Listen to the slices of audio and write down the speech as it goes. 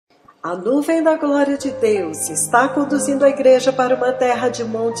A nuvem da glória de Deus está conduzindo a igreja para uma terra de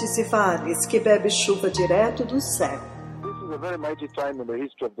montes e vales que bebe chuva direto do céu.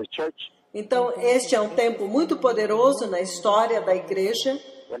 Então, este é um tempo muito poderoso na história da igreja.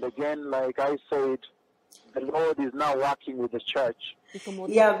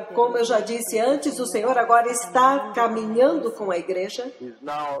 E como eu já disse antes, o Senhor agora está caminhando com a igreja.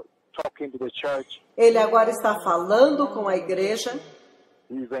 Ele agora está falando com a igreja.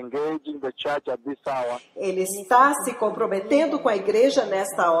 Ele está se comprometendo com a igreja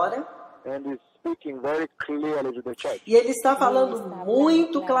nesta hora. E ele está falando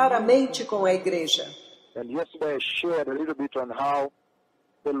muito claramente com a igreja.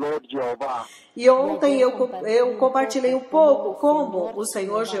 E ontem eu compartilhei um pouco como o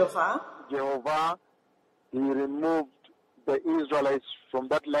Senhor Jeová,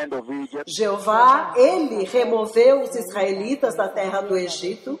 ele removeu os israelitas da terra do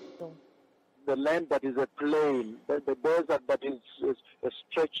Egito,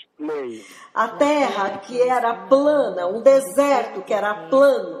 a terra que era plana, um deserto que era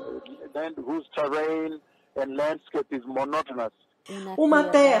plano, uma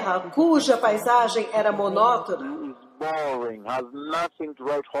terra cuja paisagem era monótona,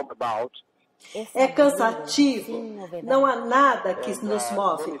 é cansativo, não há nada que nos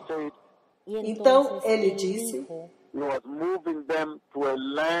move. Então ele disse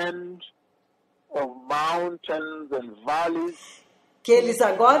que eles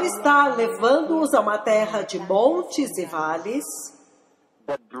agora está levando-os a uma terra de montes e vales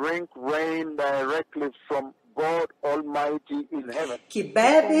que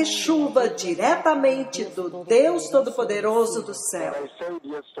bebe chuva diretamente do Deus Todo-Poderoso do céu.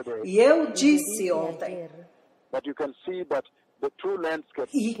 E eu disse ontem,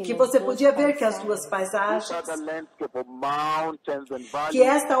 e que você podia ver que as duas paisagens, que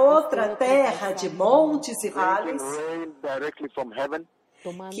esta outra terra de montes e vales,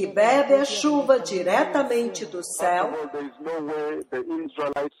 que bebe a chuva diretamente do céu,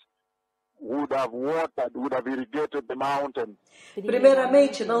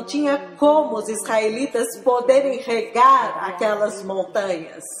 primeiramente, não tinha como os israelitas poderem regar aquelas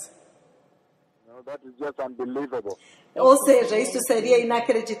montanhas. Ou seja, isso seria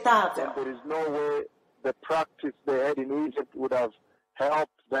inacreditável.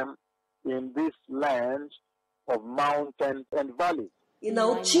 E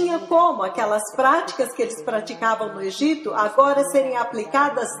não tinha como aquelas práticas que eles praticavam no Egito agora serem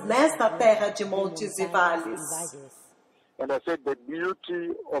aplicadas nesta terra de montes e vales.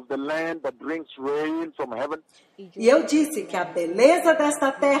 E eu disse que a beleza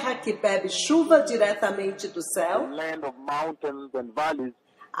desta terra que bebe chuva diretamente do céu,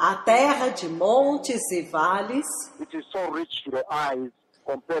 a terra de montes e vales,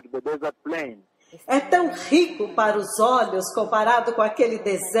 é tão rico para os olhos comparado com aquele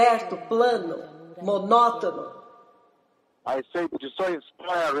deserto plano, monótono.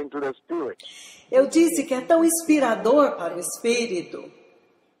 Eu disse que é tão inspirador para o espírito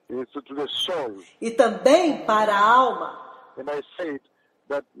e também para a alma.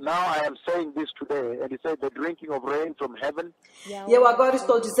 E eu agora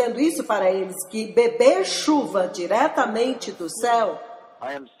estou dizendo isso para eles, que beber chuva diretamente do céu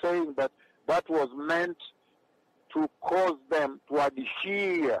that was meant to cause them to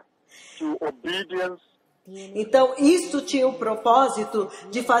adhere to obedience. Então, isso tinha o propósito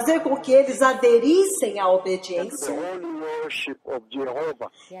de fazer com que eles aderissem à obediência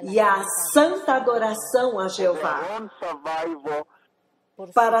e à santa adoração a Jeová,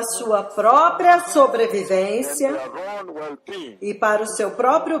 para a sua própria sobrevivência e para o seu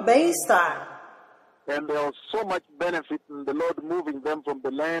próprio bem-estar.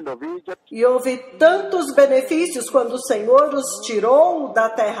 E houve tantos benefícios quando o Senhor os tirou da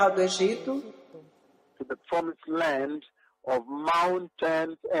terra do Egito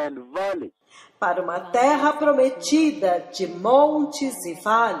para uma terra prometida de montes e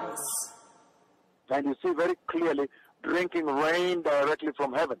vales.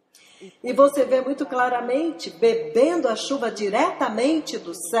 E você vê muito claramente bebendo a chuva diretamente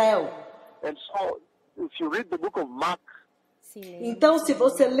do céu. Então, se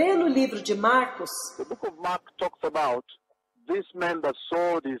você lê no livro de Marcos,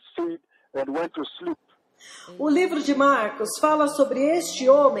 o livro de Marcos fala sobre este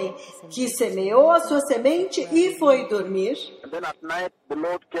homem que semeou a sua semente e foi dormir.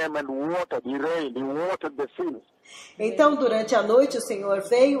 Então, durante a noite, o Senhor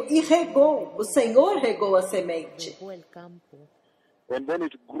veio e regou. O Senhor regou a semente. And then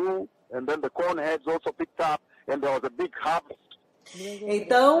it grew, and then the corn heads also picked up, and there was a big harvest.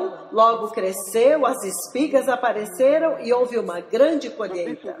 Então, logo cresceu, as espigas apareceram e houve uma grande This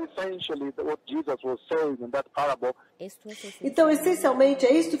colheita. is essentially what Jesus was saying in that parable. Então, essencialmente,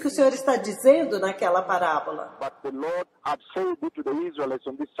 é isso que o Senhor está dizendo naquela parábola. But the Lord had said it to the Israelites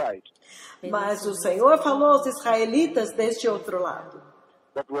on this side, Mas o Senhor falou aos israelitas deste outro lado.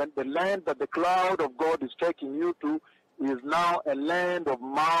 that when the land that the cloud of God is taking you to is now a land of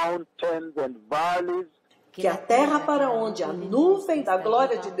mountains and valleys, Que a terra para onde a nuvem da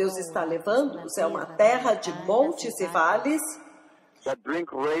glória de Deus está levando-os é uma terra de montes e vales, that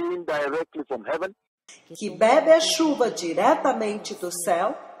drink rain directly from heaven. que bebe a chuva diretamente do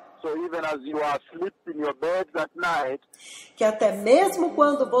céu, So even as you are asleep in your beds at night, que até mesmo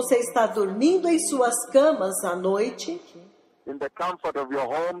quando você está dormindo em suas camas à noite, in the comfort of your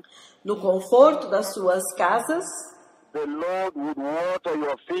home, no conforto das suas casas, the Lord would water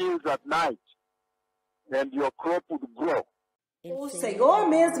your fields at night, and your crop would grow. o Senhor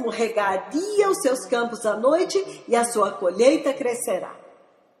mesmo regaria os seus campos à noite e a sua colheita crescerá.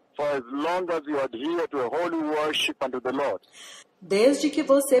 For as long as you adhere to a holy worship unto the Lord. Desde que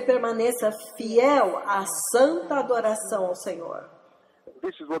você permaneça fiel à santa adoração ao Senhor.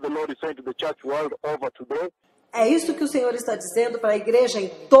 This is what the Lord is saying to the church world over today. É isso que o Senhor está dizendo para a igreja em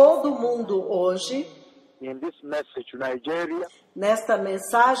todo o mundo hoje, In this message to Nigeria, nesta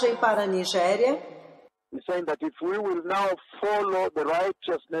mensagem para a Nigéria. he's saying that if we will now follow the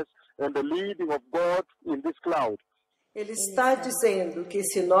righteousness and the leading of God in this cloud, Ele está dizendo que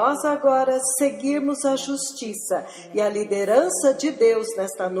se nós agora seguirmos a justiça e a liderança de Deus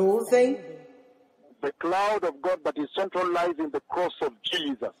nesta nuvem, the cloud of God that is centralized in the cross of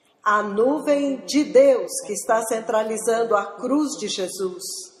Jesus, a nuvem de Deus que está centralizando a cruz de Jesus,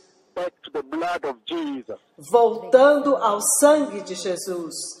 back to the blood of Jesus, voltando ao sangue de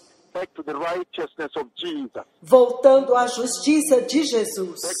Jesus, back to the righteousness of Jesus, voltando à justiça de back to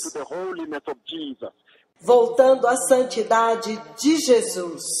Jesus, the holiness of Jesus, voltando à santidade de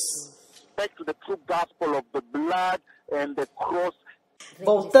Jesus, back to the true gospel of the blood and the cross,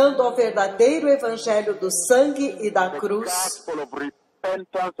 voltando ao verdadeiro evangelho do sangue e da the cruz, gospel of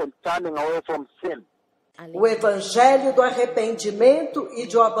repentance and turning away from sin. o evangelho do arrependimento e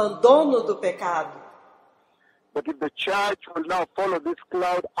do abandono do pecado. But if the church will now follow this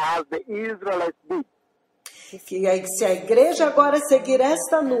cloud as the Israelites did, Que se a igreja agora seguir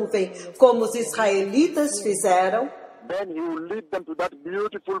esta nuvem, como os israelitas fizeram, then he will lead them to that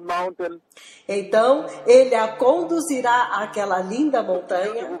beautiful mountain, então ele a conduzirá àquela linda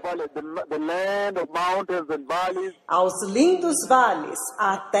montanha, beautiful valley, the land of mountains and valleys, aos lindos vales,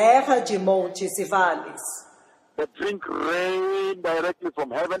 à terra de montes e vales, that drink rain directly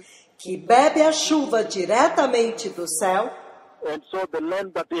from heaven, que bebe a chuva diretamente do céu. and so the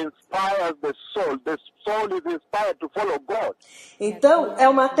land that inspires the soul is inspired to follow God. Então, é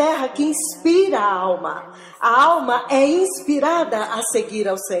uma terra que inspira a alma. A alma é inspirada a seguir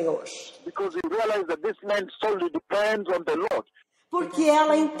ao Senhor. Because you realize that this land solely depends on the Lord. Porque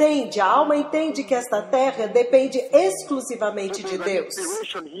ela entende, a alma entende que esta terra depende exclusivamente de There's an Deus.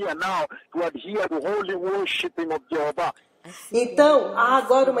 inspiration here now to adhere to holy worshiping of Jehovah. Então, há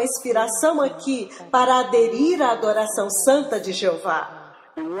agora uma inspiração aqui para aderir à adoração santa de Jeová,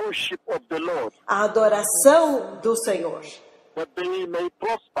 The worship of the Lord, a adoração do Senhor, that they may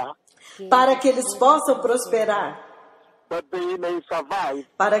prosper, para que eles possam prosperar, that they may survive,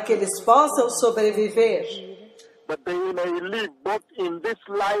 para que eles possam sobreviver, that they may live both in this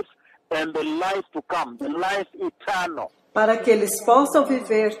life and the life to come, the life eternal. para que eles possam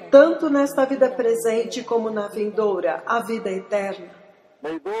viver tanto nesta vida presente como na vindoura, a vida eterna.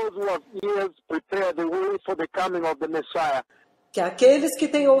 May those who have ears prepare the way for the coming of the Messiah. Que aqueles que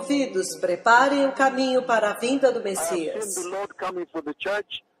têm ouvidos preparem o caminho para a vinda do I have Messias. seen the Lord coming for the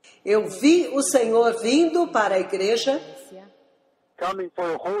church, Eu vi o Senhor vindo para a igreja, coming for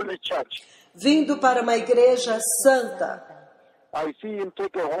a holy church. vindo para uma igreja santa. I see him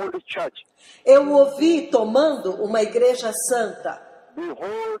take a holy church. Eu o ouvi tomando uma igreja santa.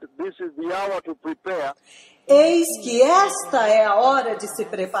 Behold, this is the hour to prepare, Eis que esta é a hora de se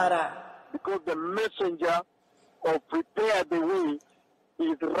preparar, because the messenger of prepare the way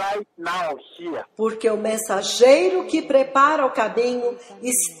is right now here. porque o mensageiro que prepara o caminho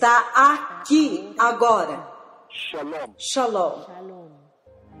está aqui agora. Shalom. Shalom.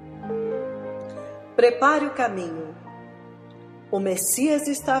 Prepare o caminho. O Messias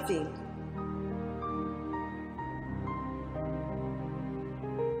está vindo.